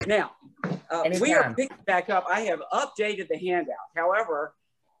Now, we are picking back up. I have updated the handout. However,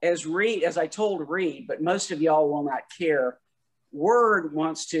 as I told Reed, but most of y'all will not care, Word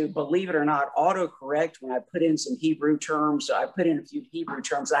wants to, believe it or not, autocorrect when I put in some Hebrew terms. So I put in a few Hebrew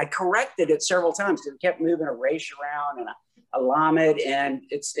terms. I corrected it several times because it kept moving a resh around and a lamed, and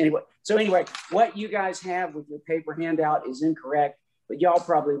it's anyway. So anyway, what you guys have with your paper handout is incorrect, but y'all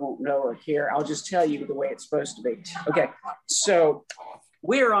probably won't know or care. I'll just tell you the way it's supposed to be. Okay, so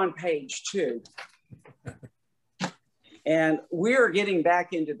we're on page 2. And we're getting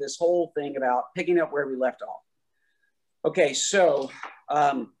back into this whole thing about picking up where we left off. Okay, so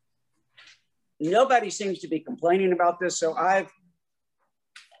nobody seems to be complaining about this. So I've,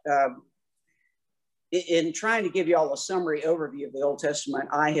 in trying to give you all a summary overview of the Old Testament,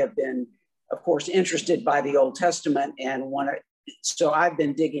 I have been, of course, interested by the Old Testament and so I've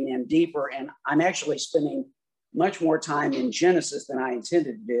been digging in deeper, and I'm actually spending much more time in Genesis than I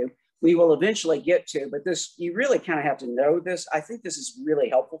intended to do. We will eventually get to, but this, you really kind of have to know this. I think this is really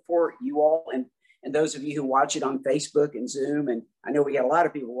helpful for you all and those of you who watch it on Facebook and Zoom. And I know we got a lot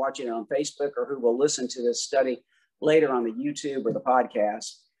of people watching it on Facebook or who will listen to this study later on the YouTube or the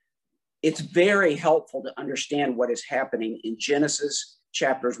podcast. It's very helpful to understand what is happening in Genesis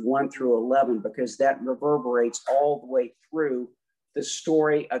chapters 1 through 11, because that reverberates all the way through the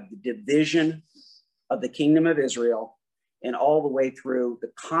story of the division of the kingdom of Israel and all the way through the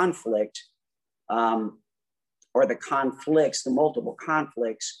conflict or the conflicts, the multiple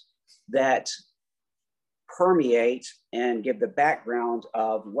conflicts that permeate and give the background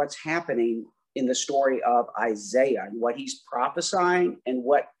of what's happening in the story of Isaiah and what he's prophesying and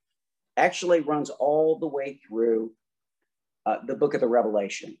what actually runs all the way through the book of the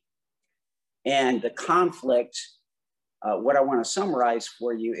Revelation. And the conflict, what I want to summarize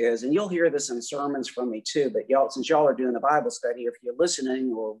for you is, and you'll hear this in sermons from me too, but y'all, since y'all are doing the Bible study, or if you're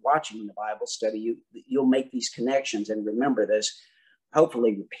listening or watching the Bible study, you'll make these connections and remember this,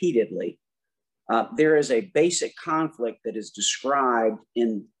 hopefully repeatedly. There is a basic conflict that is described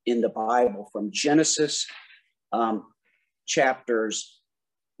in the Bible from Genesis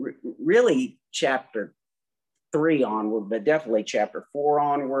really chapter 3 onward, but definitely chapter 4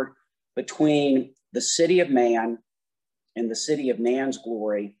 onward, between the city of man and the city of man's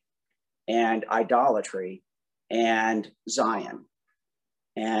glory and idolatry and Zion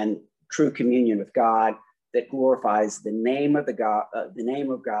and true communion with God that glorifies the name of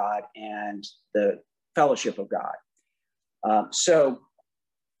God and the fellowship of God. So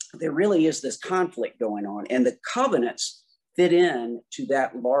there really is this conflict going on, and the covenants fit in to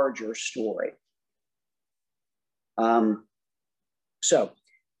that larger story.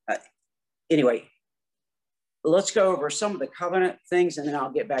 Anyway, let's go over some of the covenant things, and then I'll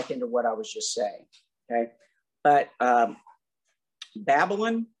get back into what I was just saying. Okay, but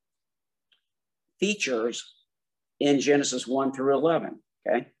Babylon features in Genesis 1 through 11.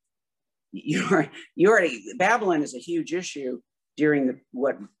 Okay, you already, Babylon is a huge issue during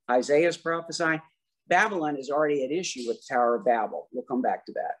what Isaiah is prophesying. Babylon is already at issue with the Tower of Babel. We'll come back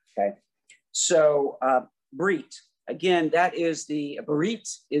to that. Okay, so Brit, again, Brit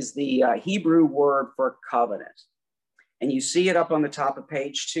is the Hebrew word for covenant, and you see it up on the top of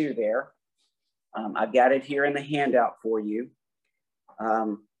page 2 there. I've got it here in the handout for you.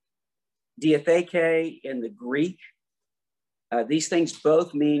 Diatheke in the Greek, these things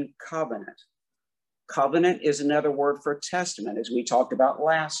both mean covenant. Covenant is another word for testament, as we talked about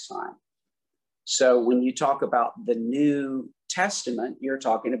last time. So when you talk about the New Testament, you're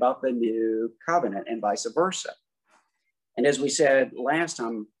talking about the New Covenant and vice versa. And as we said last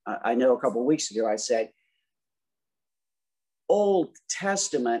time, I know a couple of weeks ago, I said, Old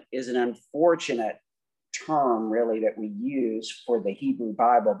Testament is an unfortunate term really that we use for the Hebrew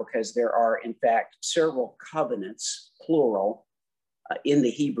Bible, because there are in fact several covenants, plural, in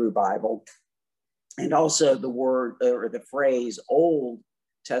the Hebrew Bible. And also the word or the phrase Old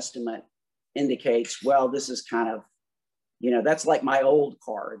Testament indicates, well, this is kind of, that's like my old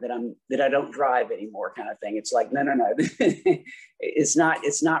car that I don't drive anymore kind of thing. It's like, no. it's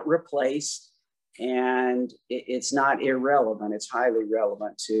not replaced, and it's not irrelevant. It's highly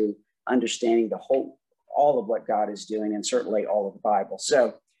relevant to understanding all of what God is doing, and certainly all of the Bible.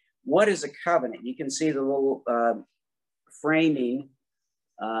 So what is a covenant? You can see the little framing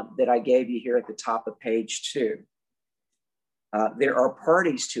that I gave you here at the top of page 2. There are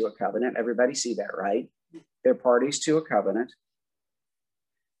parties to a covenant. Everybody see that, right? There are parties to a covenant.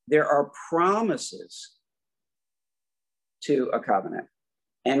 There are promises to a covenant.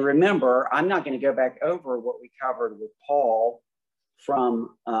 And remember, I'm not going to go back over what we covered with Paul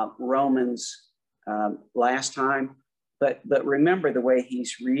from Romans last time, But remember the way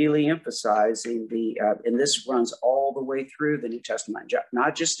he's really emphasizing and this runs all the way through the New Testament,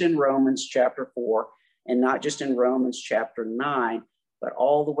 not just in Romans chapter 4 and not just in Romans chapter 9, but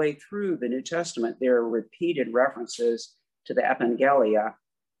all the way through the New Testament. There are repeated references to the Evangelia,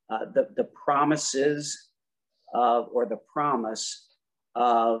 the promises of, or the promise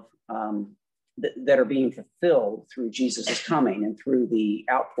of, that are being fulfilled through Jesus' coming and through the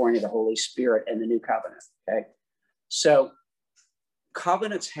outpouring of the Holy Spirit and the new covenant, okay? So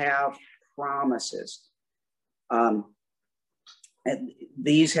covenants have promises. And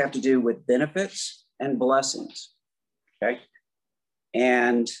these have to do with benefits and blessings, okay?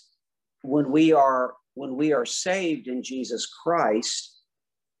 And when we are saved in Jesus Christ,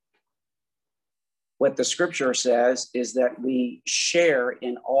 what the scripture says is that we share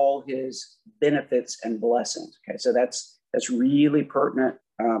in all his benefits and blessings. Okay, so that's really pertinent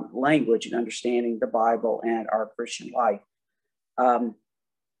language in understanding the Bible and our Christian life.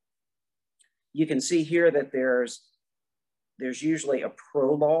 You can see here that there's usually a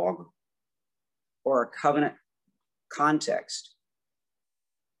prologue or a covenant context.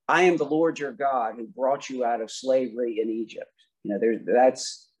 I am the Lord your God who brought you out of slavery in Egypt. You know,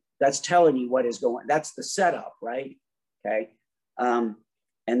 that's telling you what is going. That's the setup, right? Okay. And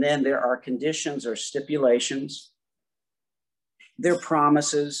then there are conditions or stipulations. There are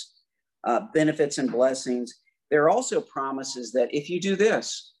promises, benefits and blessings. There are also promises that if you do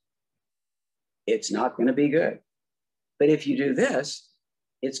this, it's not going to be good. But if you do this,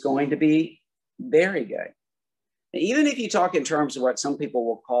 it's going to be very good. Even if you talk in terms of what some people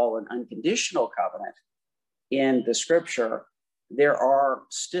will call an unconditional covenant in the scripture, there are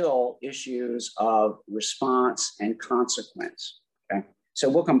still issues of response and consequence, okay? So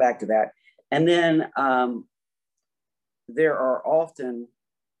we'll come back to that. And then there are often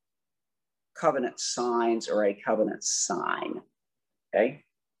covenant signs or a covenant sign, okay?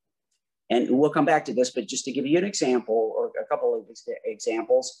 And we'll come back to this, but just to give you an example or a couple of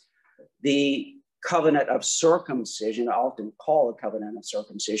examples, the covenant of circumcision, I often call a covenant of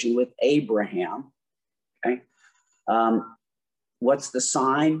circumcision with Abraham, okay? What's the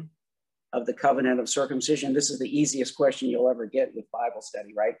sign of the covenant of circumcision? This is the easiest question you'll ever get with Bible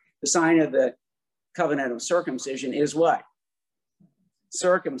study, right? The sign of the covenant of circumcision is what?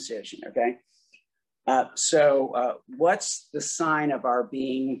 Circumcision, okay? So what's the sign of our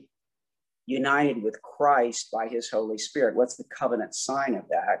being united with Christ by his Holy Spirit? What's the covenant sign of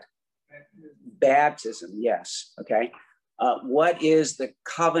that? Baptism, yes, okay. What is the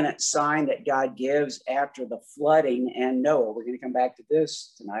covenant sign that God gives after the flooding and Noah? We're going to come back to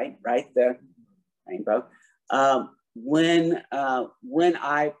this tonight, right? The rainbow. When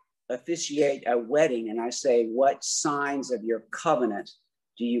I officiate a wedding and I say, what signs of your covenant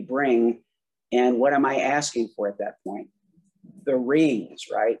do you bring? And what am I asking for at that point? The rings,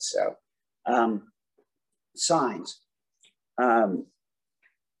 right? So signs.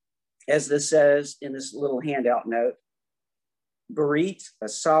 As this says in this little handout note, berit, a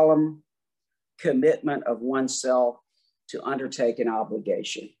solemn commitment of oneself to undertake an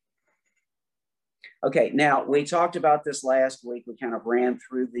obligation. Okay, now we talked about this last week. We kind of ran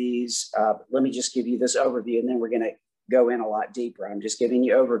through these. Let me just give you this overview and then we're going to go in a lot deeper. I'm just giving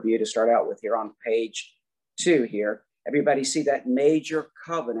you overview to start out with here on page 2 here. Everybody see that major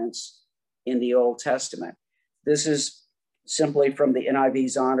covenants in the Old Testament. This is simply from the NIV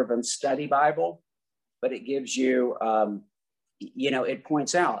Zondervan Study Bible, but it gives you, it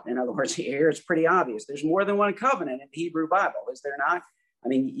points out, in other words, here it's pretty obvious. There's more than one covenant in the Hebrew Bible, is there not? I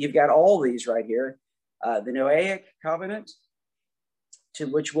mean, you've got all these right here. The Noahic covenant, to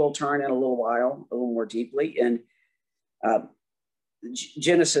which we'll turn in a little while, a little more deeply. In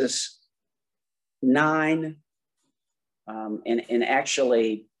Genesis 9, and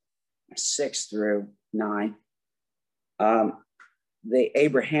actually 6 through 9, the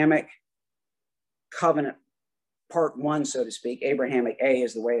Abrahamic covenant, part 1, so to speak, Abrahamic A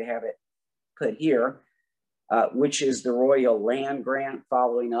is the way to have it put here, which is the royal land grant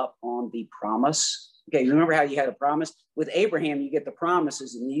following up on the promise. Okay, remember how you had a promise? With Abraham, you get the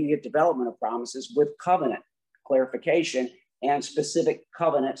promises and you get development of promises with covenant clarification and specific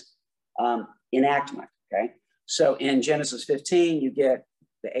covenant enactment, okay? So in Genesis 15, you get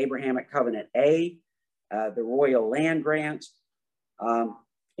the Abrahamic covenant A, the royal land grant,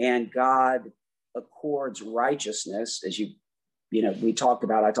 and God accords righteousness, as I talked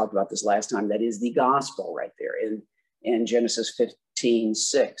about this last time. That is the gospel right there in Genesis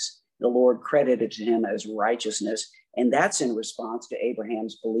 15:6. The Lord credited to him as righteousness, and that's in response to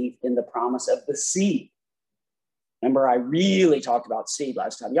Abraham's belief in the promise of the seed. Remember, I really talked about seed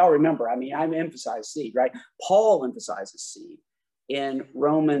last time. Y'all remember, I mean, I emphasized seed, right? Paul emphasizes seed in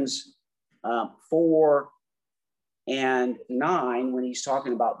Romans 4 and 9, when he's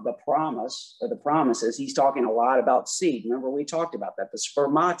talking about the promise or the promises, he's talking a lot about seed. Remember, we talked about that, the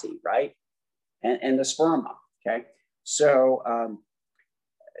spermati, right? And the sperma, okay? So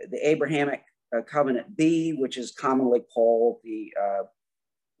the Abrahamic covenant B, which is commonly called the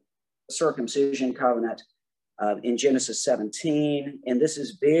circumcision covenant in Genesis 17. And this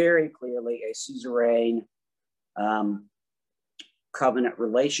is very clearly a suzerain covenant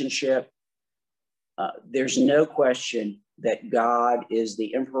relationship. There's no question that God is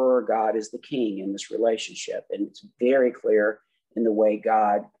the emperor, God is the king in this relationship. And it's very clear in the way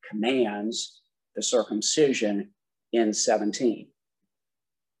God commands the circumcision in 17.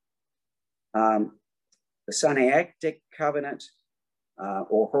 The Sinaitic covenant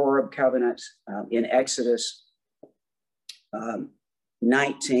or Horeb covenant in Exodus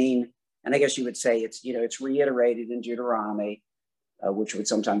 19. And I guess you would say it's, it's reiterated in Deuteronomy, which would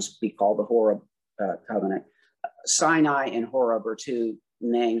sometimes be called the Horeb covenant. Sinai and Horeb are two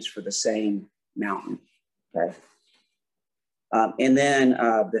names for the same mountain. Okay. And then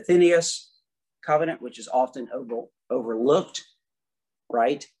the Phineas covenant, which is often overlooked,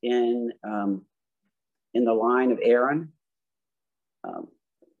 right, in the line of Aaron.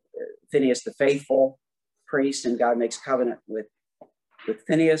 Phineas, the faithful priest, and God makes covenant with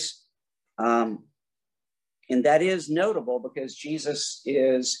Phineas. And that is notable because Jesus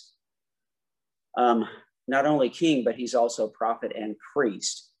is not only king, but he's also prophet and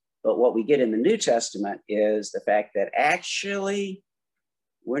priest. But what we get in the New Testament is the fact that actually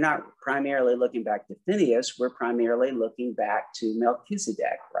we're not primarily looking back to Phineas, we're primarily looking back to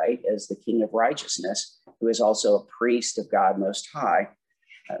Melchizedek, right, as the king of righteousness, who is also a priest of God Most High,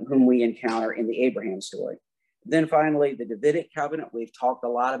 whom we encounter in the Abraham story. Then finally, the Davidic covenant. We've talked a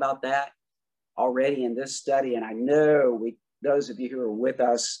lot about that already in this study, and I know those of you who are with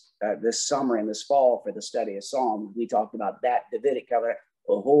us this summer and this fall for the study of Psalms, we talked about that Davidic covenant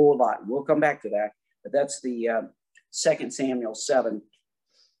a whole lot. We'll come back to that, but that's the 2 Samuel 7.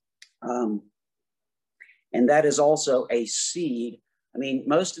 And that is also a seed. I mean,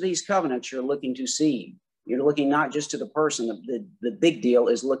 most of these covenants you're looking to seed. You're looking not just to the person. The big deal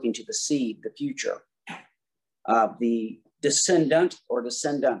is looking to the seed, the future, the descendant or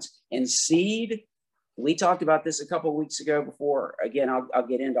descendants. And seed, we talked about this a couple of weeks ago before. Again, I'll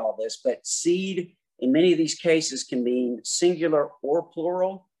get into all this, but seed in many of these cases can mean singular or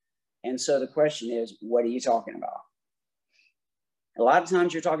plural. And so the question is, what are you talking about? A lot of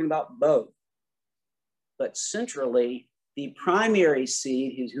times you're talking about both, but centrally, the primary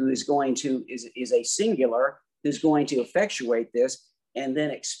seed who is going to, is a singular, who's going to effectuate this and then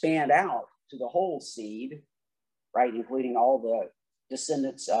expand out to the whole seed, right, including all the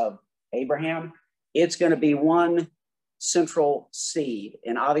descendants of Abraham. It's going to be one central seed.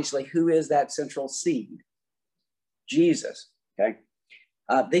 And obviously, who is that central seed? Jesus, okay?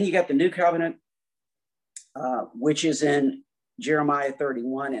 Then you got the new covenant, which is in Jeremiah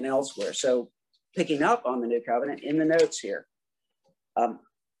 31 and elsewhere. So picking up on the new covenant in the notes here.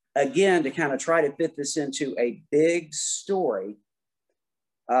 Again, to kind of try to fit this into a big story,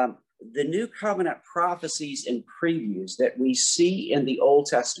 the new covenant prophecies and previews that we see in the Old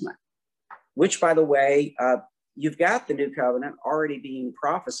Testament, which, by the way, you've got the new covenant already being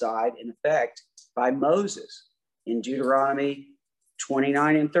prophesied in effect by Moses in Deuteronomy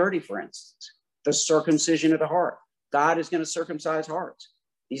 29 and 30, for instance, the circumcision of the heart. God is going to circumcise hearts.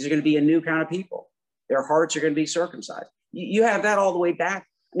 These are going to be a new kind of people. Their hearts are going to be circumcised. You have that all the way back.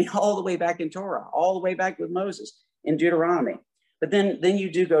 I mean, all the way back in Torah, all the way back with Moses in Deuteronomy. But then you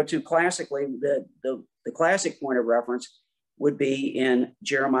do go to classically, the classic point of reference would be in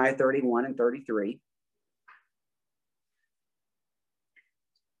Jeremiah 31 and 33.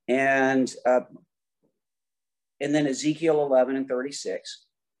 And then Ezekiel 11 and 36.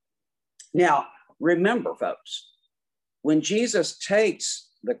 Now, remember, folks, when Jesus takes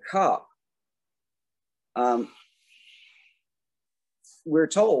the cup, we're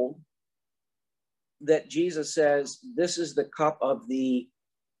told that Jesus says, this is the cup of the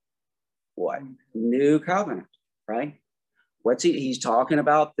what? New covenant, right? What's he's talking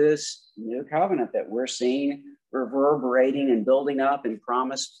about this new covenant that we're seeing reverberating and building up and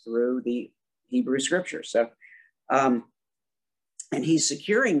promised through the Hebrew scriptures. So, and he's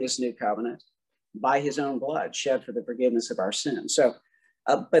securing this new covenant by his own blood shed for the forgiveness of our sins. So,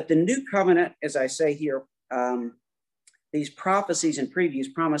 but the new covenant, as I say here, these prophecies and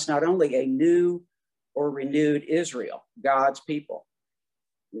previews promise not only a new or renewed Israel, God's people,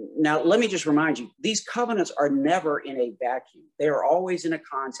 Now, let me just remind you, these covenants are never in a vacuum. They are always in a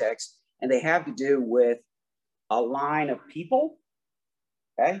context, and they have to do with a line of people,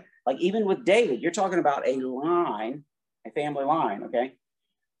 okay? Like even with David, you're talking about a line, a family line, okay?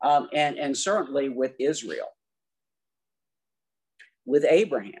 And certainly with Israel. With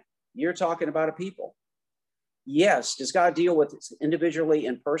Abraham, you're talking about a people. Yes. Does God deal with us individually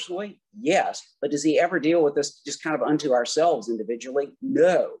and personally? Yes. But does he ever deal with us just kind of unto ourselves individually?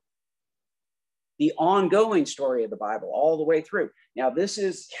 No. The ongoing story of the Bible all the way through. Now, this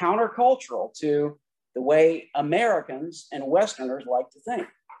is countercultural to the way Americans and Westerners like to think.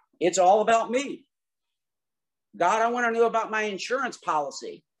 It's all about me. God, I want to know about my insurance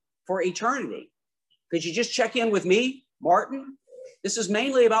policy for eternity. Could you just check in with me, Martin? This is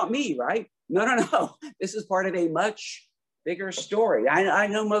mainly about me, right? No. This is part of a much bigger story. I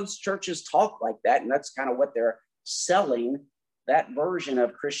know most churches talk like that, and that's kind of what they're selling, that version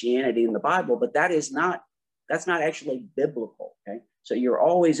of Christianity in the Bible, but that's not actually biblical, okay? So you're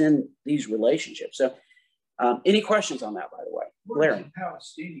always in these relationships. So any questions on that, by the way? Larry? The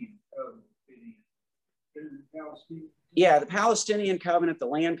Palestinian covenant. Yeah, the Palestinian covenant, the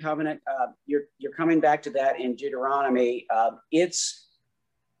land covenant, you're coming back to that in Deuteronomy.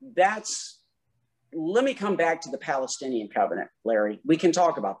 Let me come back to the Palestinian covenant, Larry. We can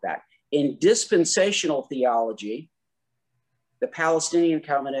talk about that. In dispensational theology, the Palestinian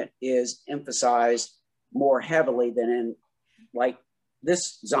covenant is emphasized more heavily than in, like,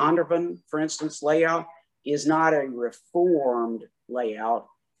 this Zondervan, for instance, layout is not a reformed layout.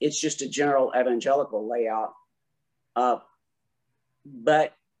 It's just a general evangelical layout.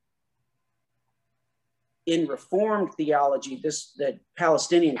 But in Reformed theology, the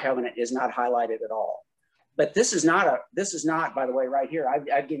Palestinian covenant is not highlighted at all. But this is not, by the way, right here,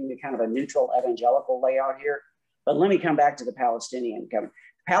 I've given you kind of a neutral evangelical layout here. But let me come back to the Palestinian covenant.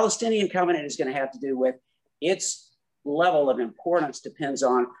 The Palestinian covenant is going to have to do with its level of importance depends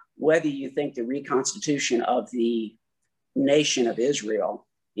on whether you think the reconstitution of the nation of Israel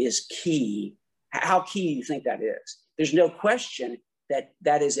is key. How key you think that is. There's no question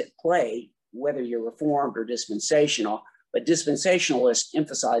that is at play, whether you're Reformed or dispensational, but dispensationalists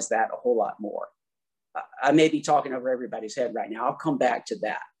emphasize that a whole lot more. I may be talking over everybody's head right now. I'll come back to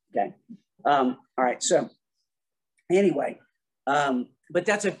that, okay? All right, so anyway, but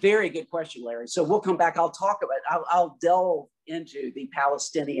that's a very good question, Larry. So we'll come back. I'll delve into the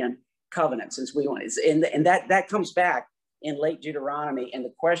Palestinian covenant since we want to, and that comes back in late Deuteronomy and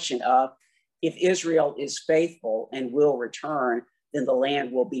the question of if Israel is faithful and will return, then the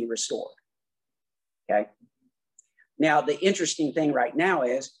land will be restored. Okay. Now, the interesting thing right now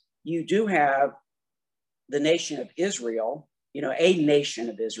is you do have the nation of Israel, a nation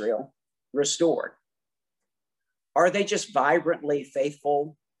of Israel restored. Are they just vibrantly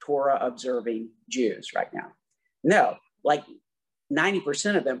faithful Torah observing Jews right now? No, like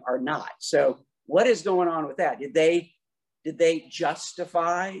 90% of them are not. So what is going on with that? Did they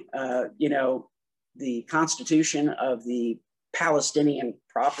justify, the constitution of the Palestinian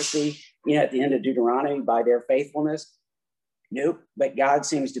prophecy, at the end of Deuteronomy by their faithfulness? Nope. But God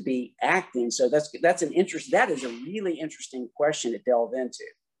seems to be acting. So that is a really interesting question to delve into.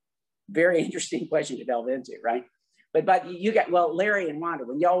 Very interesting question to delve into, right? But you got, Larry and Wanda,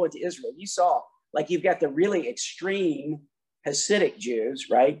 when y'all went to Israel, you saw, like, you've got the really extreme Hasidic Jews,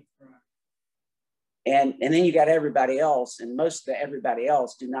 right? And then you got everybody else, and most of everybody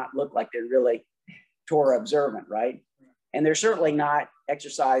else do not look like they're really Torah observant, right? And they're certainly not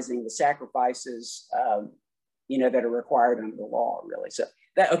exercising the sacrifices, that are required under the law, really.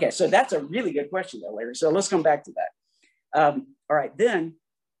 So that's a really good question, though, Larry. So let's come back to that. All right, then,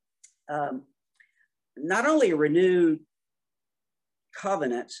 not only a renewed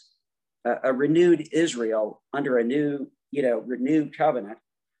covenant, a renewed Israel under a new, renewed covenant,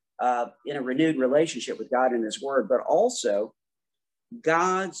 in a renewed relationship with God and his word, but also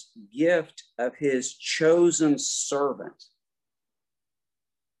God's gift of his chosen servant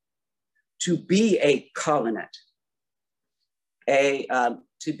to be a covenant, and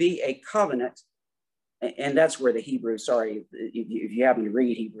that's where the Hebrew, sorry, if you happen to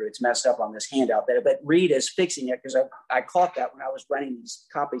read Hebrew, it's messed up on this handout there, but Reed is fixing it because I caught that when I was running these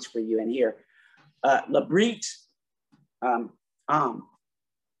copies for you in here. Labrit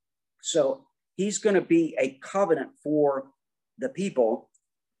So he's going to be a covenant for the people,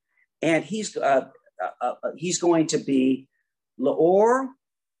 and he's going to be L'or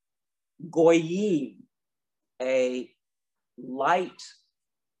Goyim, a light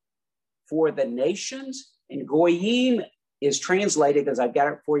for the nations. And Goyim is translated, as I've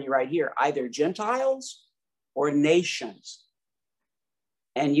got it for you right here, either Gentiles or nations.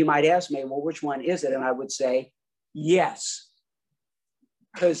 And you might ask me, well, which one is it? And I would say, yes,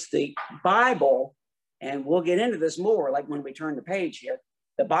 because the Bible, and we'll get into this more, like when we turn the page here,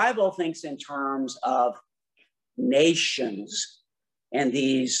 the Bible thinks in terms of nations and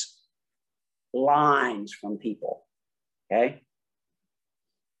these lines from people, okay?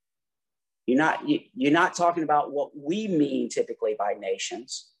 You're not talking about what we mean typically by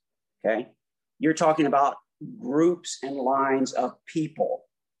nations, okay? You're talking about groups and lines of people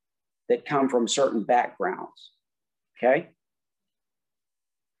that come from certain backgrounds, okay?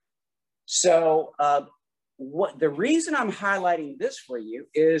 So the reason I'm highlighting this for you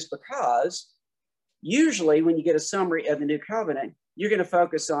is because usually when you get a summary of the New Covenant, you're going to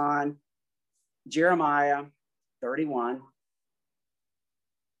focus on Jeremiah 31,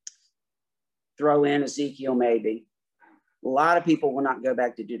 throw in Ezekiel maybe. A lot of people will not go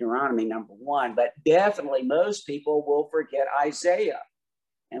back to Deuteronomy, number one, but definitely most people will forget Isaiah.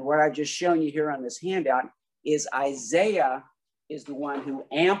 And what I've just shown you here on this handout is Isaiah is the one who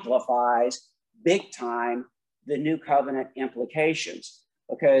amplifies big time the New Covenant implications.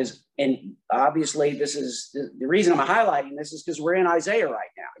 Because, and obviously this is the reason I'm highlighting this is because we're in Isaiah right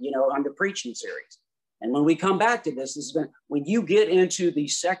now, you know, on the preaching series. And when we come back to this is when you get into the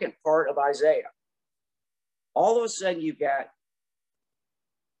second part of Isaiah, all of a sudden you've got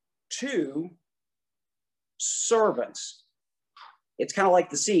two servants. It's kind of like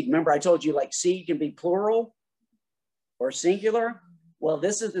the seed. Remember I told you like seed can be plural or singular? Well,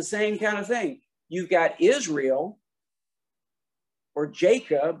 this is the same kind of thing. You've got Israel or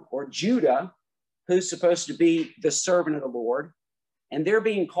Jacob or Judah, who's supposed to be the servant of the Lord, and they're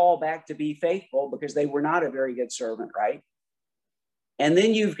being called back to be faithful because they were not a very good servant, right? And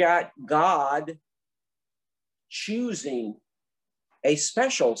then you've got God choosing a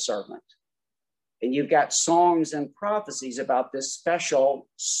special servant. And you've got songs and prophecies about this special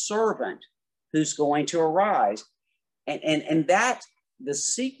servant who's going to arise. And that, the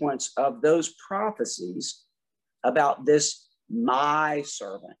sequence of those prophecies about this my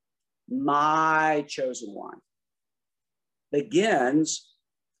servant, my chosen one, begins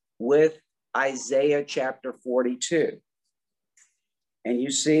with Isaiah chapter 42. And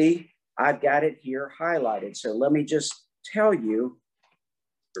you see, I've got it here highlighted. So let me just tell you,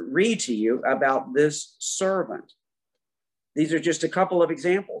 read to you about this servant. These are just a couple of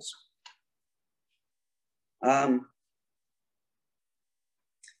examples.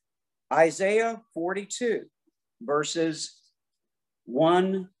 Isaiah 42, verses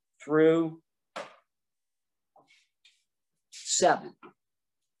 1 through 7.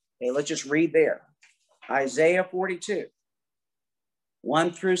 Okay, let's just read there. Isaiah 42,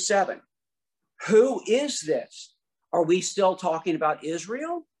 1 through 7. Who is this? Are we still talking about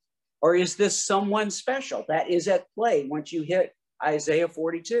Israel? Or is this someone special that is at play once you hit Isaiah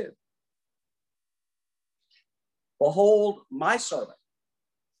 42? Behold, my servant,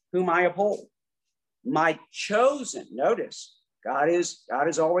 whom I uphold, my chosen. Notice, God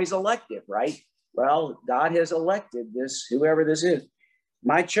is always elective, right? Well, God has elected this, whoever this is,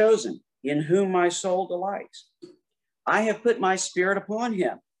 my chosen, in whom my soul delights. I have put my spirit upon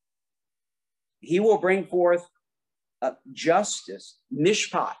him. He will bring forth justice,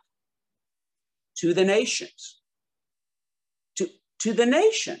 mishpat, to the nations. To the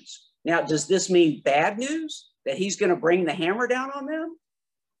nations. Now, does this mean bad news? That he's going to bring the hammer down on them?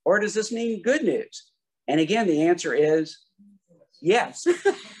 Or does this mean good news? And again, the answer is yes.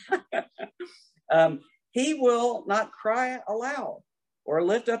 He will not cry aloud or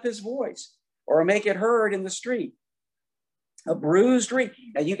lift up his voice or make it heard in the street. A bruised reed.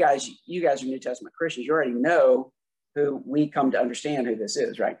 Now, you guys are New Testament Christians. You already know who we come to understand who this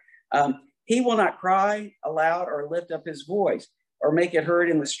is, right? He will not cry aloud or lift up his voice or make it heard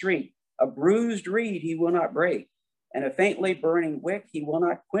in the street. A bruised reed he will not break, and a faintly burning wick he will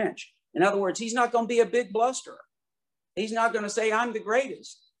not quench. In other words, he's not going to be a big blusterer. He's not going to say, I'm the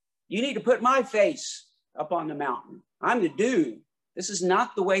greatest. You need to put my face up on the mountain. I'm the dude. This is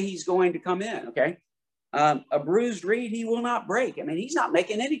not the way he's going to come in, okay? A bruised reed he will not break. I mean, he's not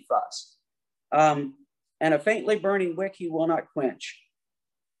making any fuss. And a faintly burning wick he will not quench.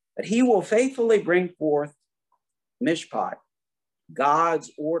 But he will faithfully bring forth mishpat, God's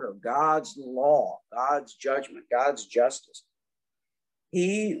order, God's law, God's judgment, God's justice.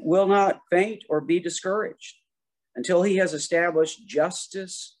 He will not faint or be discouraged until he has established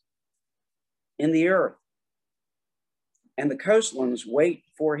justice in the earth. And the coastlands wait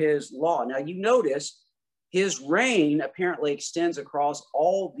for his law. Now you notice his reign apparently extends across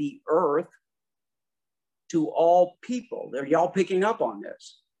all the earth to all people. Are y'all picking up on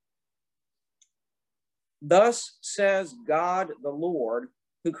this? Thus says God the Lord,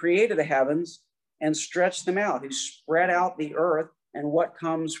 who created the heavens and stretched them out, who spread out the earth and what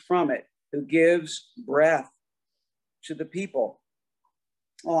comes from it, who gives breath to the people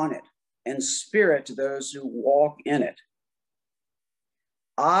on it and spirit to those who walk in it.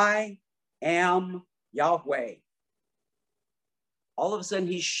 I am Yahweh. All of a sudden,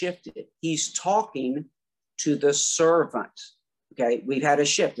 he's shifted. He's talking to the servant. Okay, we've had a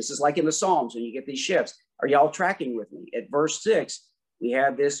shift. This is like in the Psalms when you get these shifts. Are y'all tracking with me? At verse 6, we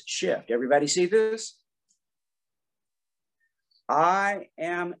have this shift. Everybody see this? I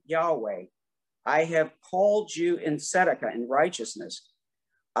am Yahweh. I have called you in tzedakah, in righteousness.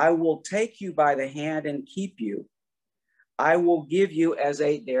 I will take you by the hand and keep you. I will give you as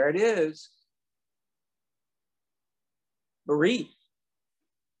a, there it is, bereith.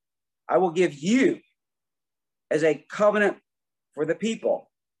 I will give you as a covenant for the people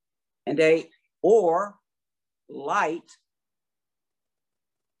and a, or light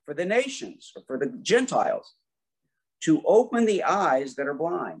for the nations, or for the Gentiles, to open the eyes that are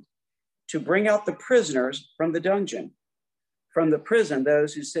blind, to bring out the prisoners from the dungeon, from the prison,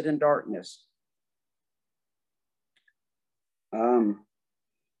 those who sit in darkness.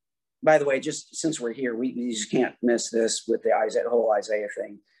 By the way, just since we're here, we just can't miss this with the Isaiah, whole Isaiah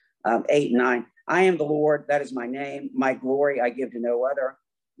thing. 8 and 9. I am the Lord, that is my name. My glory I give to no other,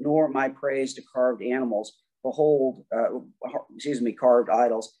 nor my praise to carved animals. Behold, carved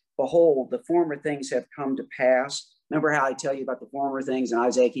idols. Behold, the former things have come to pass. Remember how I tell you about the former things, and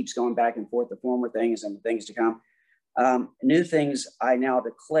Isaiah keeps going back and forth, the former things and the things to come. New things I now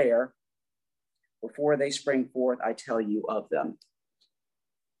declare. Before they spring forth, I tell you of them.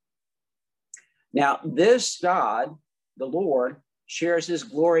 Now, this God, the Lord, shares his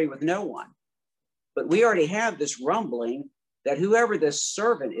glory with no one. But we already have this rumbling that whoever this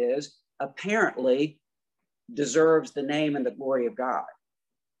servant is apparently deserves the name and the glory of God.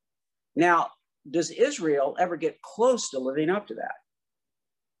 Now, does Israel ever get close to living up to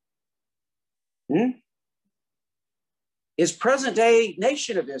that? Is present day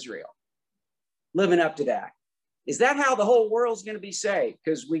nation of Israel living up to that? Is that how the whole world's going to be saved?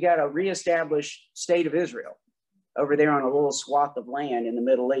 Because we got a reestablished state of Israel over there on a little swath of land in the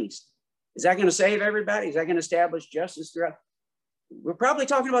Middle East. Is that going to save everybody? Is that going to establish justice throughout? We're probably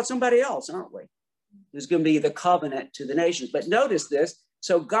talking about somebody else, aren't we? Who's going to be the covenant to the nations. But notice this.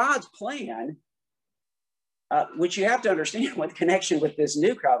 So God's plan, which you have to understand with connection with this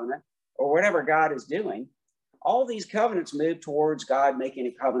new covenant or whatever God is doing, all these covenants move towards God making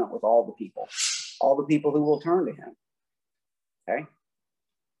a covenant with all the people who will turn to him. Okay.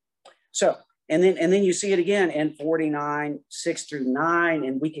 So, and then you see it again in 49, 6 through 9,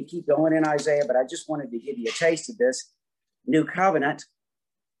 and we can keep going in Isaiah, but I just wanted to give you a taste of this new covenant,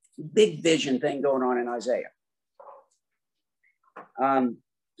 big vision thing going on in Isaiah.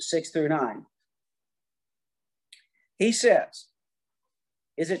 6 through 9. He says,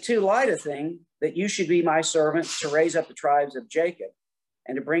 is it too light a thing that you should be my servant to raise up the tribes of Jacob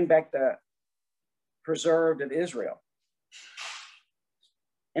and to bring back the preserved of Israel?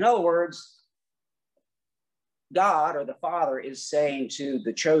 In other words, God or the Father is saying to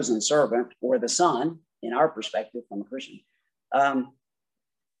the chosen servant or the Son, in our perspective from a Christian,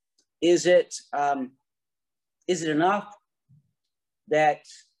 is it enough that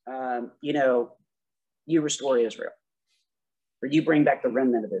you restore Israel, or you bring back the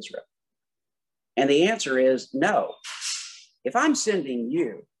remnant of Israel? And the answer is no. If I'm sending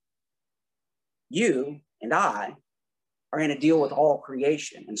you, you and I are going to deal with all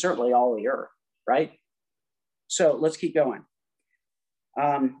creation and certainly all the earth, right? So let's keep going.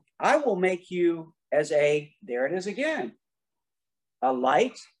 I will make you as a, there it is again, a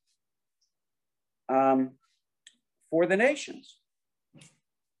light for the nations,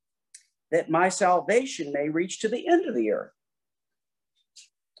 that my salvation may reach to the end of the earth.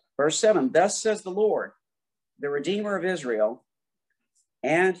 Verse 7, thus says the Lord, the Redeemer of Israel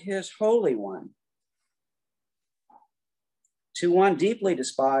and his Holy One, to one deeply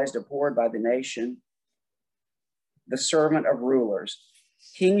despised, abhorred by the nation, the servant of rulers.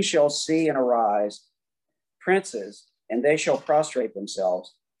 Kings shall see and arise, princes, and they shall prostrate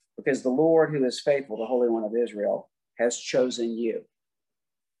themselves, because the Lord, who is faithful, the Holy One of Israel, has chosen you.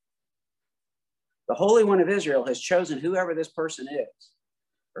 The Holy One of Israel has chosen whoever this person is,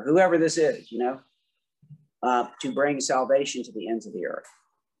 or whoever this is, to bring salvation to the ends of the earth.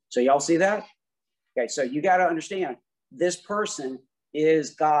 So y'all see that? Okay, so you got to understand, this person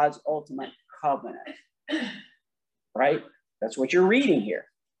is God's ultimate covenant, right? That's what you're reading here.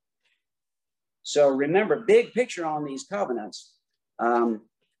 So remember, big picture on these covenants.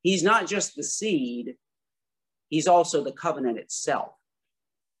 He's not just the seed, he's also the covenant itself.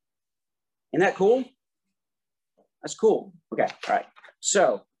 Isn't that cool? That's cool. Okay, all right.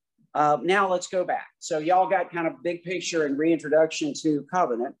 So now let's go back. So y'all got kind of big picture and reintroduction to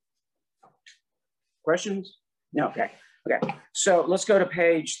covenant. Questions? No, okay. Okay, so let's go to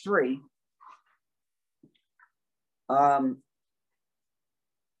page 3.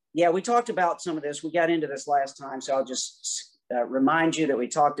 Yeah, we talked about some of this. We got into this last time, so I'll just remind you that we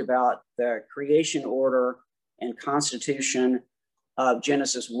talked about the creation order and constitution of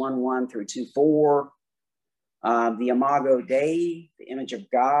Genesis 1:1 through 2:4, the Imago Dei, the image of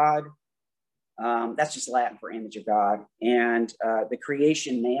God. That's just Latin for image of God. And the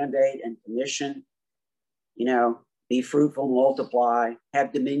creation mandate and commission, you know, be fruitful, multiply,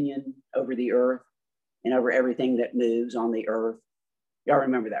 have dominion over the earth and over everything that moves on the earth. Y'all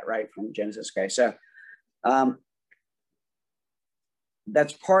remember that, right, from Genesis? Okay, so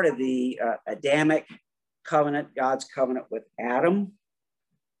that's part of the Adamic covenant, God's covenant with Adam.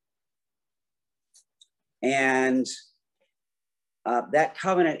 And that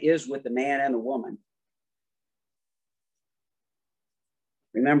covenant is with the man and the woman.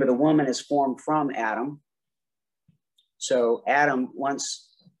 Remember, the woman is formed from Adam. So Adam, once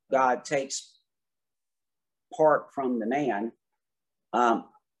God takes part from the man,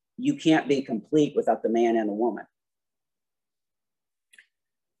 you can't be complete without the man and the woman.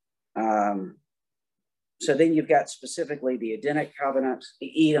 So then you've got specifically the Edenic covenant, the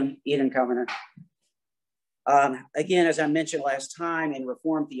Eden covenant. Again, as I mentioned last time, in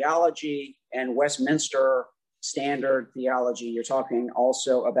Reformed theology and Westminster Standard theology, you're talking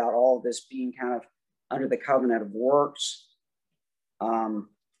also about all of this being kind of under the covenant of works.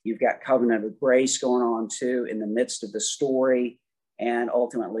 You've got covenant of grace going on too in the midst of the story, and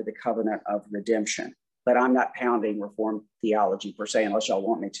ultimately the covenant of redemption. But I'm not pounding Reformed theology per se, unless y'all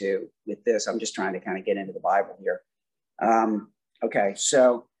want me to with this. I'm just trying to kind of get into the Bible here. Okay,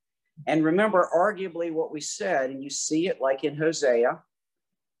 so, and remember, arguably what we said, and you see it like in Hosea,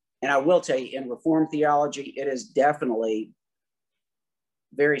 and I will tell you, in Reformed theology, it is definitely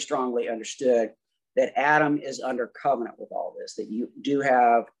very strongly understood that Adam is under covenant with all this, that you do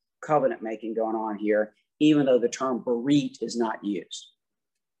have covenant making going on here, even though the term berit is not used.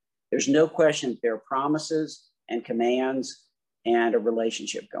 There's no question that there are promises and commands and a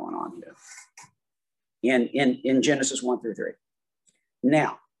relationship going on here in Genesis 1 through 3.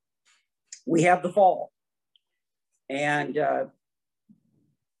 Now, we have the fall. And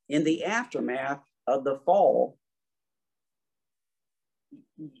in the aftermath of the fall,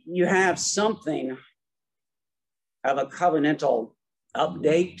 you have something of a covenantal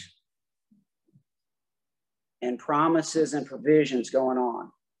update and promises and provisions going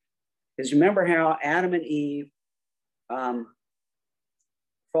on. Because remember how Adam and Eve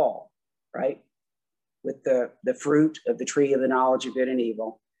fall, right? With the fruit of the tree of the knowledge of good and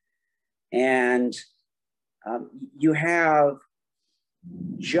evil. And you have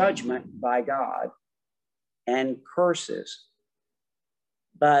judgment by God and curses.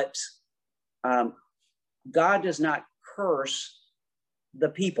 But God does not curse the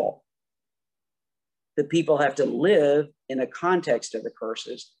people. The people have to live in the context of the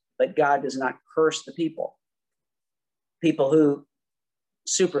curses, but God does not curse the people. People who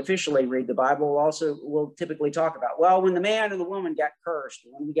superficially read the Bible will typically talk about, well, when the man and the woman got cursed,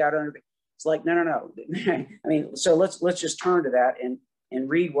 when we got under the, it's like, no. I mean, so let's just turn to that and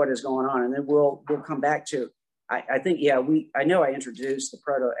read what is going on, and then we'll come back to. I think, yeah, I know I introduced the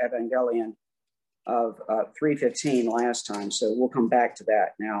Proto-Evangelion of 315 last time, so we'll come back to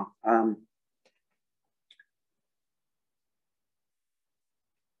that now.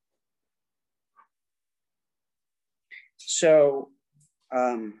 So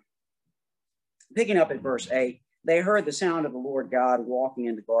picking up at verse 8, they heard the sound of the Lord God walking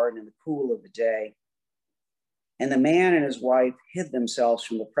in the garden in the cool of the day. And the man and his wife hid themselves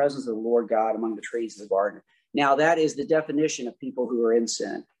from the presence of the Lord God among the trees of the garden. Now, that is the definition of people who are in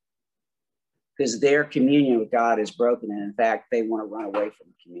sin, because their communion with God is broken. And in fact, they want to run away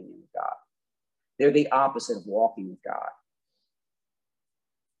from communion with God. They're the opposite of walking with God.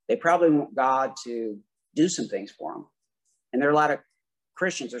 They probably want God to do some things for them. And there are a lot of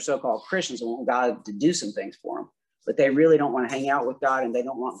Christians or so-called Christians who want God to do some things for them, but they really don't want to hang out with God, and they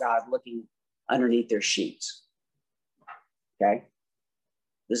don't want God looking underneath their sheets. Okay?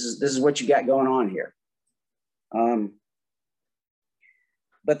 This is what you got going on here.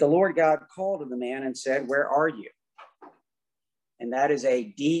 But the Lord God called to the man and said, "Where are you?" And that is a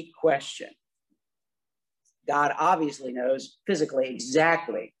deep question. God obviously knows physically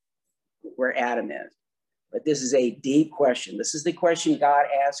exactly where Adam is. But this is a deep question. This is the question God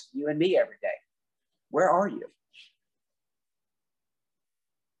asks you and me every day. Where are you?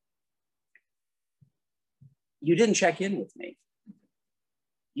 you didn't check in with me.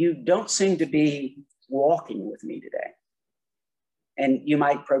 You don't seem to be walking with me today. And you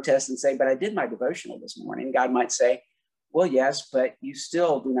might protest and say, but I did my devotional this morning. God might say, well, yes, but you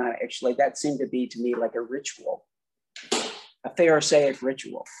still do not actually, that seemed to be to me like a ritual, a Pharisaic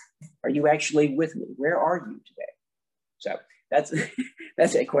ritual. Are you actually with me? Where are you today? So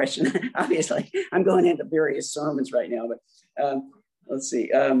that's a question. Obviously, I'm going into various sermons right now, but let's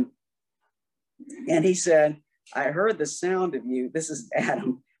see. And he said, I heard the sound of you. This is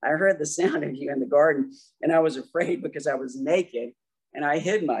Adam. I heard the sound of you in the garden, and I was afraid because I was naked, and I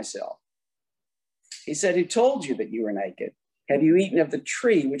hid myself. He said, who told you that you were naked? Have you eaten of the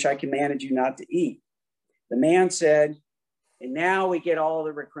tree which I commanded you not to eat? The man said, and now we get all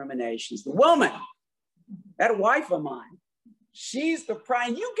the recriminations. The woman, that wife of mine, she's the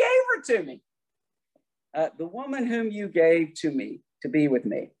prime. You gave her to me. The woman whom you gave to me to be with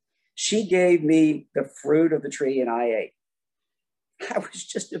me, she gave me the fruit of the tree and I ate. I was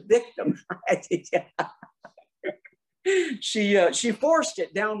just a victim. She forced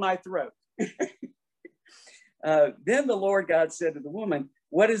it down my throat. Then the Lord God said to the woman,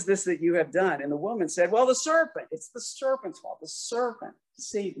 what is this that you have done? And the woman said, well, the serpent. It's the serpent's fault. The serpent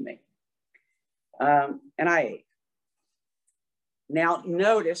deceived me. And I ate. Now,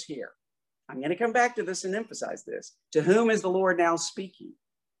 notice here, I'm going to come back to this and emphasize this. To whom is the Lord now speaking?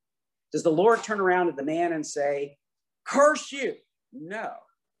 Does the Lord turn around to the man and say, curse you? No.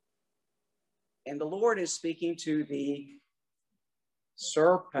 And the Lord is speaking to the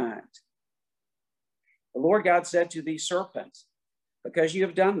serpent. The Lord God said to the serpent, because you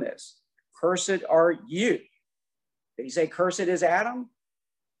have done this, cursed are you. Did he say cursed is Adam?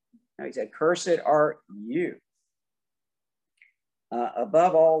 No, he said cursed are you.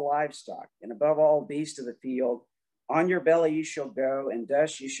 Above all livestock and above all beasts of the field, on your belly you shall go, and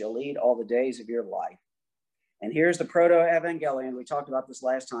dust you shall eat all the days of your life. And here's the proto-evangelion. We talked about this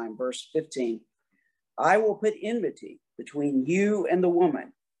last time, verse 15. I will put enmity between you and the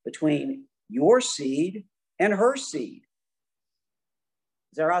woman, between your seed and her seed.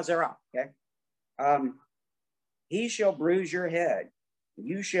 Zerah, okay? He shall bruise your head.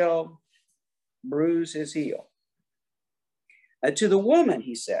 You shall bruise his heel. To the woman,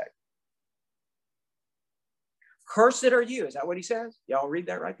 he said, cursed are you. Is that what he says? Y'all read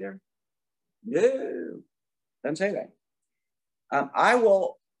that right there? No, doesn't say that. I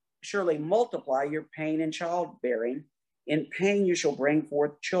will surely multiply your pain in childbearing. In pain you shall bring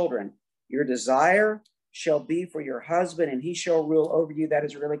forth children. Your desire shall be for your husband, and he shall rule over you. That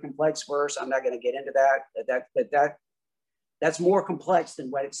is a really complex verse. I'm not going to get into that. That's more complex than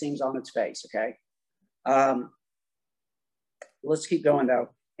what it seems on its face, okay? Let's keep going, though.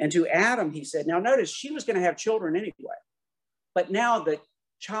 And to Adam, he said, now notice, she was going to have children anyway. But now the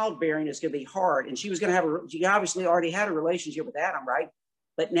childbearing is going to be hard. And she was going to have, she obviously already had a relationship with Adam, right?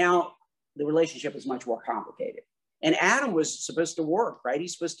 But now the relationship is much more complicated. And Adam was supposed to work, right?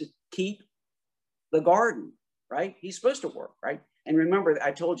 He's supposed to keep the garden, right? He's supposed to work, right? And remember,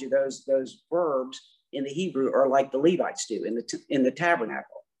 I told you those verbs in the Hebrew are like the Levites do in the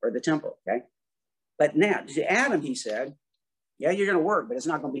tabernacle or the temple, okay? But now to Adam, he said, yeah, you're going to work, but it's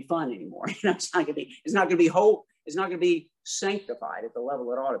not going to be fun anymore. It's not going to be whole. It's not going to be sanctified at the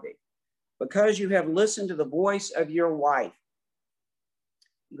level it ought to be. Because you have listened to the voice of your wife.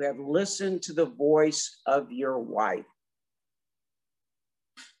 You have listened to the voice of your wife.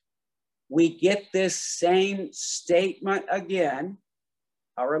 We get this same statement again.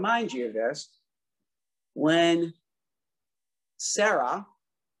 I'll remind you of this. When Sarah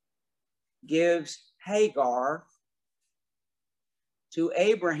gives Hagar to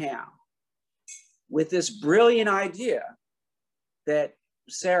Abraham with this brilliant idea that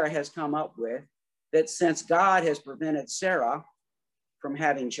Sarah has come up with, that since God has prevented Sarah from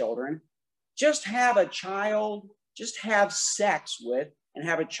having children, just have a child, just have sex with and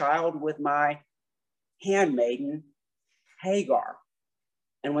have a child with my handmaiden, Hagar.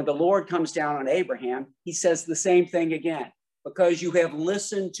 And when the Lord comes down on Abraham, he says the same thing again, because you have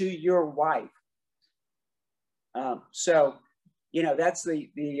listened to your wife. So, that's the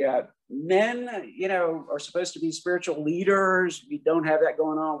men, are supposed to be spiritual leaders. We don't have that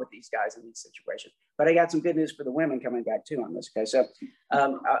going on with these guys in these situations. But I got some good news for the women coming back too on this. Okay, so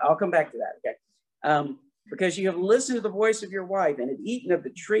I'll come back to that. Okay, because you have listened to the voice of your wife and have eaten of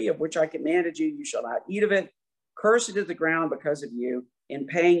the tree of which I commanded you, you shall not eat of it. Cursed is the ground because of you. In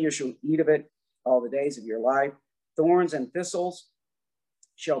pain you shall eat of it all the days of your life. Thorns and thistles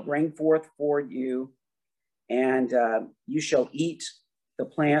shall bring forth for you, and you shall eat the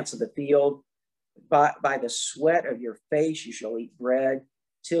plants of the field. By the sweat of your face you shall eat bread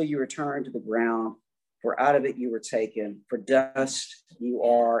till you return to the ground, For out of it you were taken, for dust you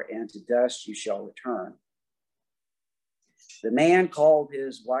are, and to dust you shall return. The man called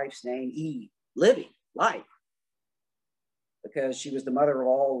his wife's name Eve, living, life, because she was the mother of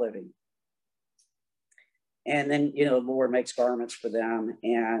all living. And then, the Lord makes garments for them,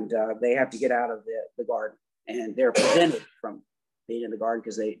 and they have to get out of the garden. And they're prevented from being in the garden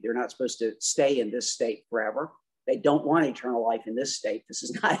because they're not supposed to stay in this state forever. They don't want eternal life in this state. This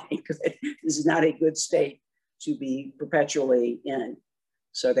is not a good state to be perpetually in.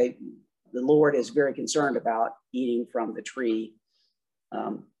 So the Lord is very concerned about eating from the tree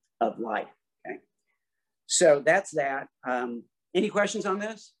of life. Okay, so that's that. Any questions on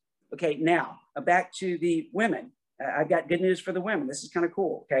this? Okay, now back to the women. I've got good news for the women. This is kind of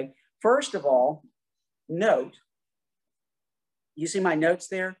cool. Okay, first of all, note. You see my notes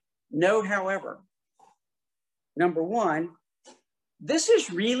there? Note, however, number one, this is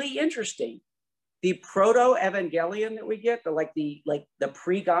really interesting. The proto-evangelion that we get, the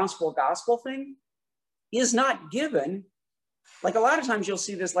pre-gospel gospel thing, is not given. Like a lot of times you'll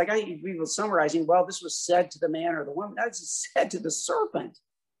see this, we were summarizing, well, this was said to the man or the woman. That's said to the serpent.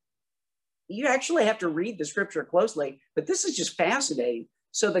 You actually have to read the scripture closely, but this is just fascinating.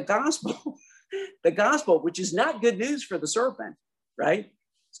 So the gospel, which is not good news for the serpent, right?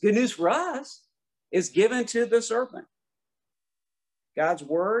 It's good news for us, is given to the serpent. God's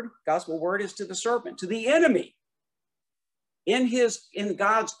word, gospel word, is to the serpent, to the enemy. In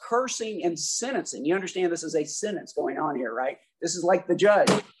God's cursing and sentencing. You understand this is a sentence going on here, right? This is like the judge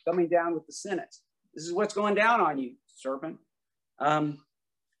coming down with the sentence. This is what's going down on you, serpent.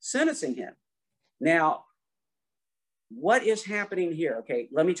 Sentencing him. Now, what is happening here? Okay,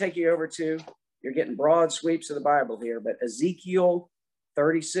 let me take you over to, you're getting broad sweeps of the Bible here, but Ezekiel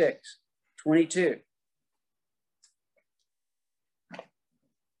 36:22.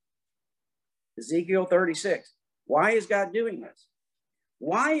 Ezekiel 36. Why is God doing this?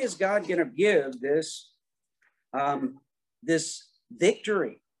 Why is God going to give this, this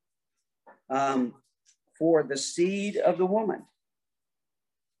victory for the seed of the woman?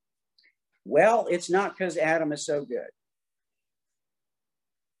 Well, it's not because Adam is so good.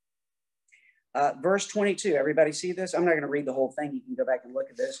 Verse 22, everybody see this? I'm not going to read the whole thing. You can go back and look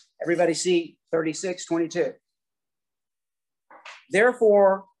at this. Everybody see 36:22.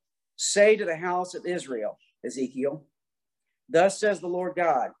 Therefore, say to the house of Israel, Ezekiel, thus says the Lord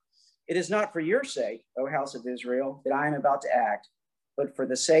God, it is not for your sake, O house of Israel, that I am about to act, but for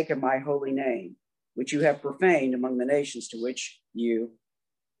the sake of my holy name, which you have profaned among the nations to which you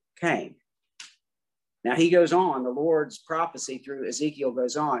came. Now he goes on, the Lord's prophecy through Ezekiel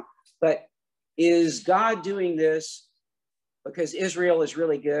goes on, but is God doing this because Israel is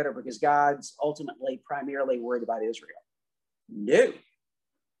really good or because God's ultimately primarily worried about Israel? No.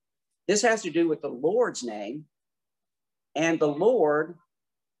 This has to do with the Lord's name, and the Lord,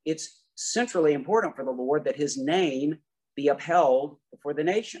 it's centrally important for the Lord that his name be upheld before the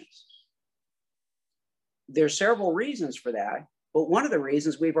nations. There's several reasons for that, but one of the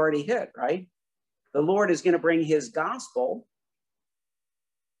reasons we've already hit, right? The Lord is going to bring his gospel,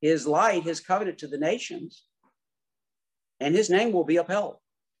 his light, his covenant to the nations, and his name will be upheld.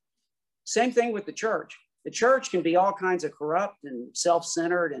 Same thing with the church. The church can be all kinds of corrupt and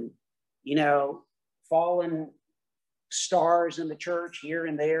self-centered and, fallen stars in the church here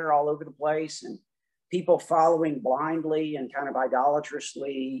and there all over the place, and people following blindly and kind of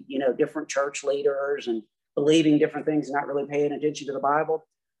idolatrously, different church leaders and believing different things, not really paying attention to the Bible.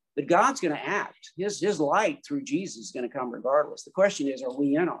 But God's going to act. His light through Jesus is going to come regardless. The question is, are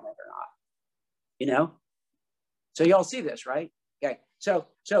we in on it or not? So y'all see this, right? Okay. So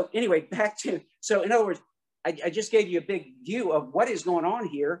anyway, so in other words, I just gave you a big view of what is going on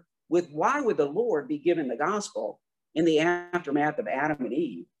here with why would the Lord be given the gospel in the aftermath of Adam and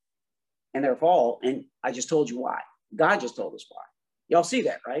Eve and their fall. And I just told you why. God just told us why. Y'all see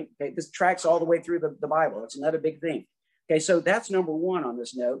that, right? Okay. This tracks all the way through the Bible. It's another big thing. Okay, so that's number one on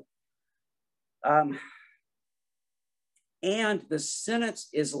this note. And the sentence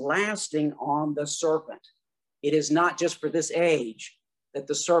is lasting on the serpent. It is not just for this age that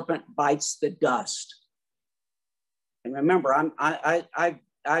the serpent bites the dust. And remember,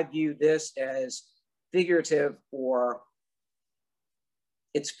 I view this as figurative, or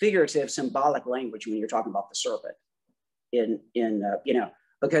it's figurative, symbolic language when you're talking about the serpent.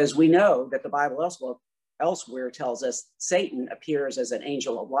 Because we know that the Bible elsewhere tells us Satan appears as an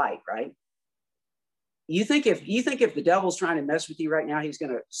angel of light, right? You think if the devil's trying to mess with you right now, he's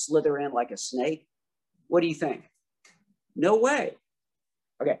going to slither in like a snake? What do you think? No way.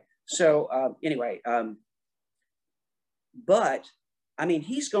 Okay. So anyway, but I mean,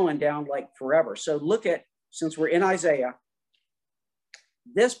 he's going down like forever. So look at, since we're in Isaiah,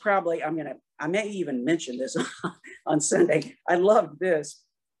 this probably, I may even mention this on Sunday. I love this,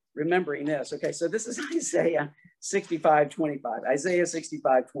 remembering this. Okay, so this is Isaiah 65:25. Isaiah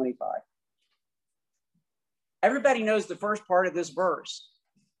 65:25. Everybody knows the first part of this verse,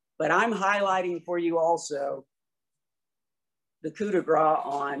 but I'm highlighting for you also the coup de grace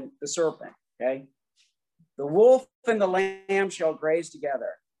on the serpent, okay? The wolf and the lamb shall graze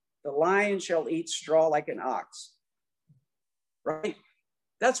together. The lion shall eat straw like an ox, right?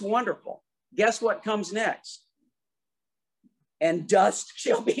 That's wonderful. Guess what comes next? And dust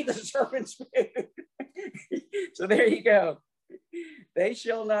shall be the serpent's food. So there you go. They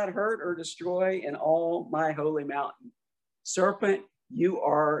shall not hurt or destroy in all my holy mountain. Serpent,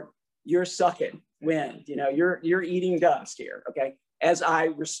 you're sucking wind. You know, you're eating dust here. Okay, as I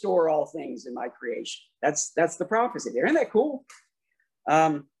restore all things in my creation. That's the prophecy there. Isn't that cool?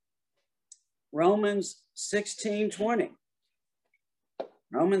 Romans 16:20.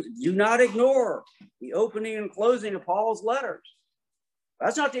 Romans, do not ignore the opening and closing of Paul's letters.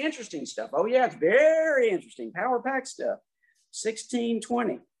 That's not the interesting stuff. Oh yeah, it's very interesting, power-packed stuff.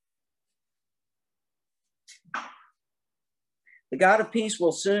 16:20. The God of peace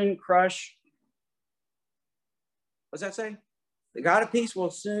will soon crush. What's that say? The God of peace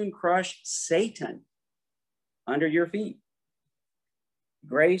will soon crush Satan under your feet.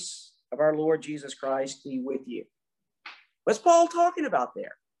 Grace of our Lord Jesus Christ be with you. What's Paul talking about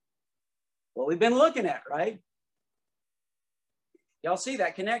there? What we've been looking at, right? Y'all see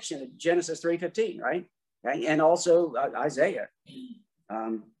that connection in Genesis 3:15, right? Okay. And also Isaiah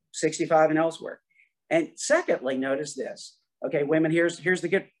 65 and elsewhere. And secondly, notice this. Okay, women, here's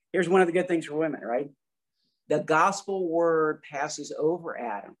one of the good things for women, right? The gospel word passes over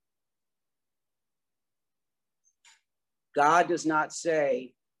Adam. God does not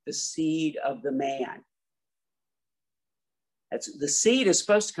say the seed of the man. The seed is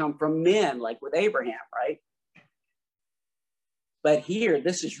supposed to come from men, like with Abraham, right? But here,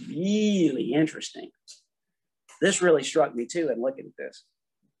 this is really interesting. This really struck me too in looking at this.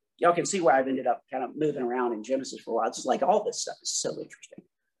 Y'all can see why I've ended up kind of moving around in Genesis for a while. It's just like all this stuff is so interesting.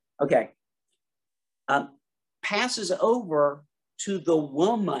 Okay. Passes over to the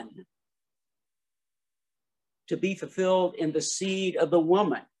woman to be fulfilled in the seed of the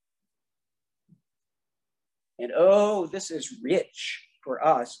woman. And oh, this is rich for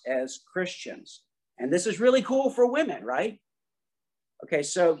us as Christians. And this is really cool for women, right? Okay,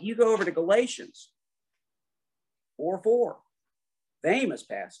 so you go over to Galatians 4:4, famous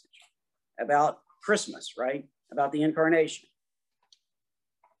passage about Christmas, right? About the incarnation.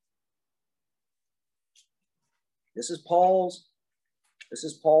 This is Paul's,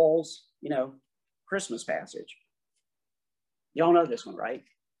 Christmas passage. Y'all know this one, right?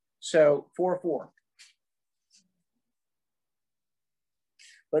 So 4:4.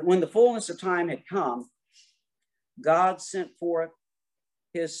 But when the fullness of time had come, God sent forth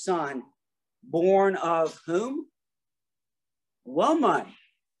his son, born of whom? Woman.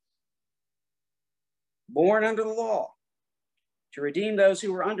 Born under the law, to redeem those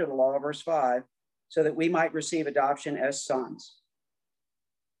who were under the law, verse 5, so that we might receive adoption as sons.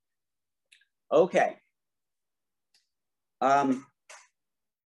 Okay.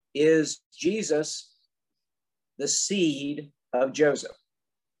 Is Jesus the seed of Joseph?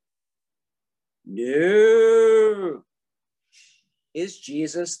 No. Is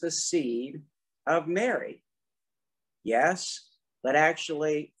Jesus the seed of Mary? Yes, but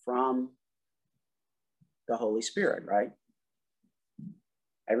actually from the Holy Spirit, right?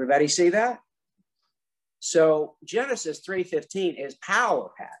 Everybody see that? So Genesis 3:15 is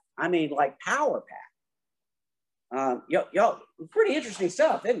power pack. I mean, like power pack. Y'all, pretty interesting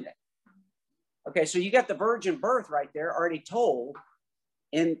stuff, isn't it? Okay, so you got the virgin birth right there already told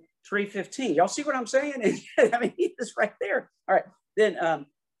in 3:15. Y'all see what I'm saying? I mean, it's right there. All right, then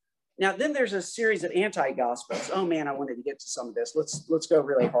now then there's a series of anti-gospels. Oh man, I wanted to get to some of this. Let's go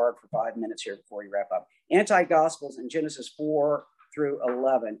really hard for 5 minutes here before we wrap up. Anti-gospels in Genesis 4 through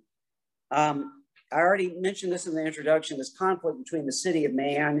 11. I already mentioned this in the introduction, this conflict between the city of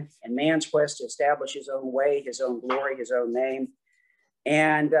man and man's quest to establish his own way, his own glory, his own name.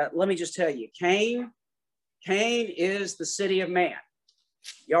 And let me just tell you, Cain is the city of man.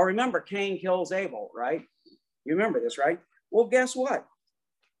 Y'all remember Cain kills Abel, right? You remember this, right? Well, guess what?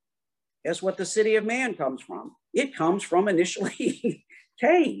 Guess what the city of man comes from? It comes from initially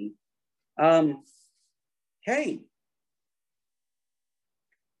Cain. Cain.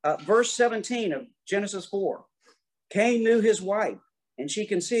 Verse 17 of Genesis 4. Cain knew his wife, and she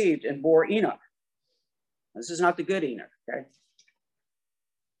conceived and bore Enoch. This is not the good Enoch, okay?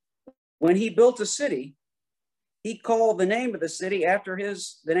 When he built a city, he called the name of the city after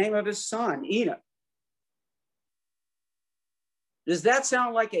the name of his son, Enoch. Does that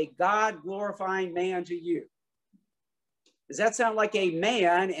sound like a God-glorifying man to you? Does that sound like a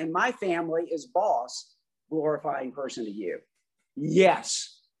man and my family is boss glorifying person to you?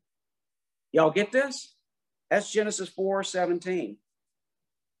 Yes. Y'all get this? That's Genesis 4:17.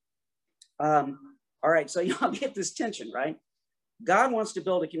 All right, so y'all get this tension, right? God wants to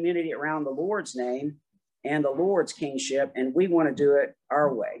build a community around the Lord's name and the Lord's kingship, and we want to do it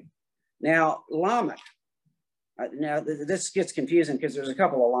our way. Now, Lamech. Now, this gets confusing because there's a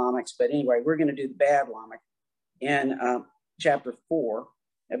couple of Lamechs, but anyway, we're going to do the bad Lamech in chapter 4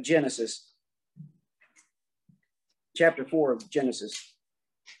 of Genesis. Chapter 4 of Genesis.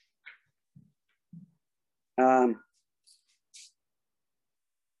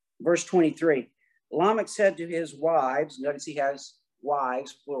 Verse 23. Lamech said to his wives, notice he has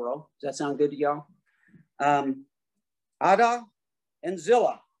wives, plural. Does that sound good to y'all? Adah and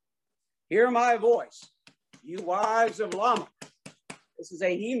Zillah, hear my voice, you wives of Lamech. This is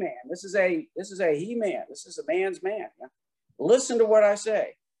a he-man. This is a he-man. This is a man's man. Yeah? Listen to what I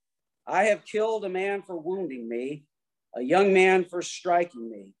say. I have killed a man for wounding me, a young man for striking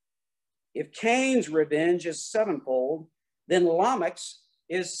me. If Cain's revenge is sevenfold, then Lamech's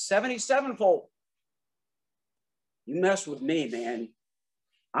is 77-fold. You mess with me, man,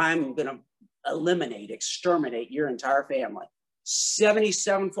 I'm going to exterminate your entire family.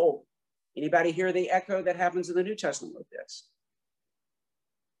 77-fold. Anybody hear the echo that happens in the New Testament with this?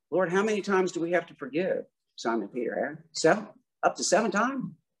 Lord, how many times do we have to forgive? Simon Peter, 7, up to 7 times?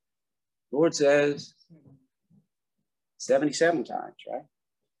 Lord says 77 times, right?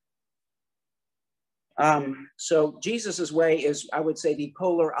 So Jesus's way is, I would say, the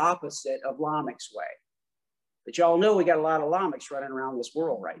polar opposite of Lamech's way. But y'all know we got a lot of Lamechs running around this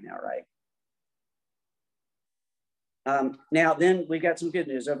world right now, right? Now, then we got some good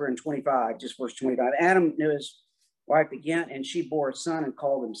news over in 25, just verse 25. Adam knew his wife again, and she bore a son and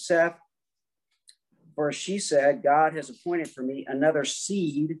called him Seth. For she said, God has appointed for me another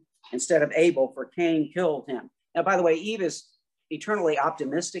seed instead of Abel, for Cain killed him. Now, by the way, Eve is eternally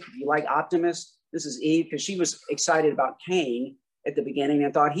optimistic. If you like optimists, this is Eve, because she was excited about Cain at the beginning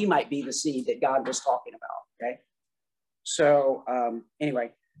and thought he might be the seed that God was talking about. Okay. So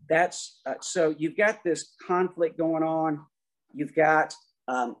anyway, that's so you've got this conflict going on. You've got,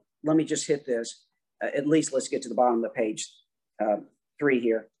 let me just hit this. At least let's get to the bottom of page 3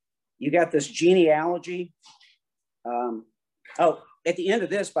 here. You got this genealogy. Oh, at the end of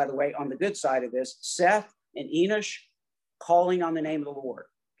this, by the way, on the good side of this, Seth and Enosh calling on the name of the Lord.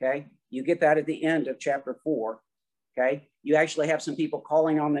 Okay. You get that at the end of chapter 4. Okay. You actually have some people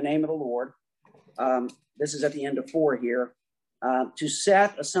calling on the name of the Lord. This is at the end of 4 here. To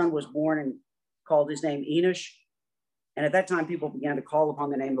Seth, a son was born and called his name Enosh. And at that time, people began to call upon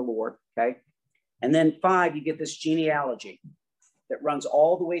the name of the Lord. Okay. And then 5, you get this genealogy that runs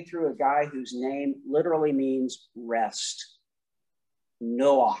all the way through a guy whose name literally means rest.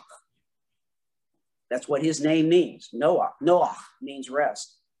 Noah. That's what his name means. Noah. Noah means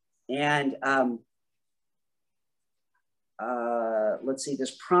rest. And let's see,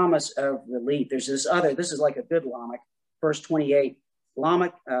 this promise of relief. There's this other, this is like a good Lamech, verse 28.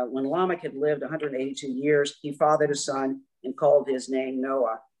 Lamech, when Lamech had lived 182 years, he fathered a son and called his name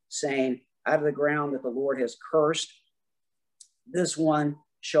Noah, saying, out of the ground that the Lord has cursed, this one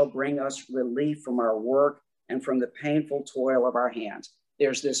shall bring us relief from our work and from the painful toil of our hands.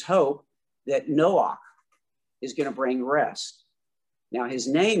 There's this hope that Noah is going to bring rest. Now, his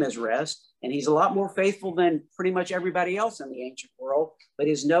name is Rest, and he's a lot more faithful than pretty much everybody else in the ancient world. But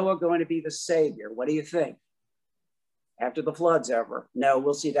is Noah going to be the savior? What do you think? After the flood's over? No,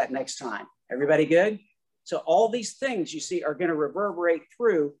 we'll see that next time. Everybody good? So all these things you see are going to reverberate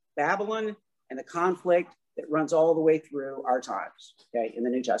through Babylon and the conflict that runs all the way through our times, okay, in the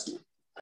New Testament.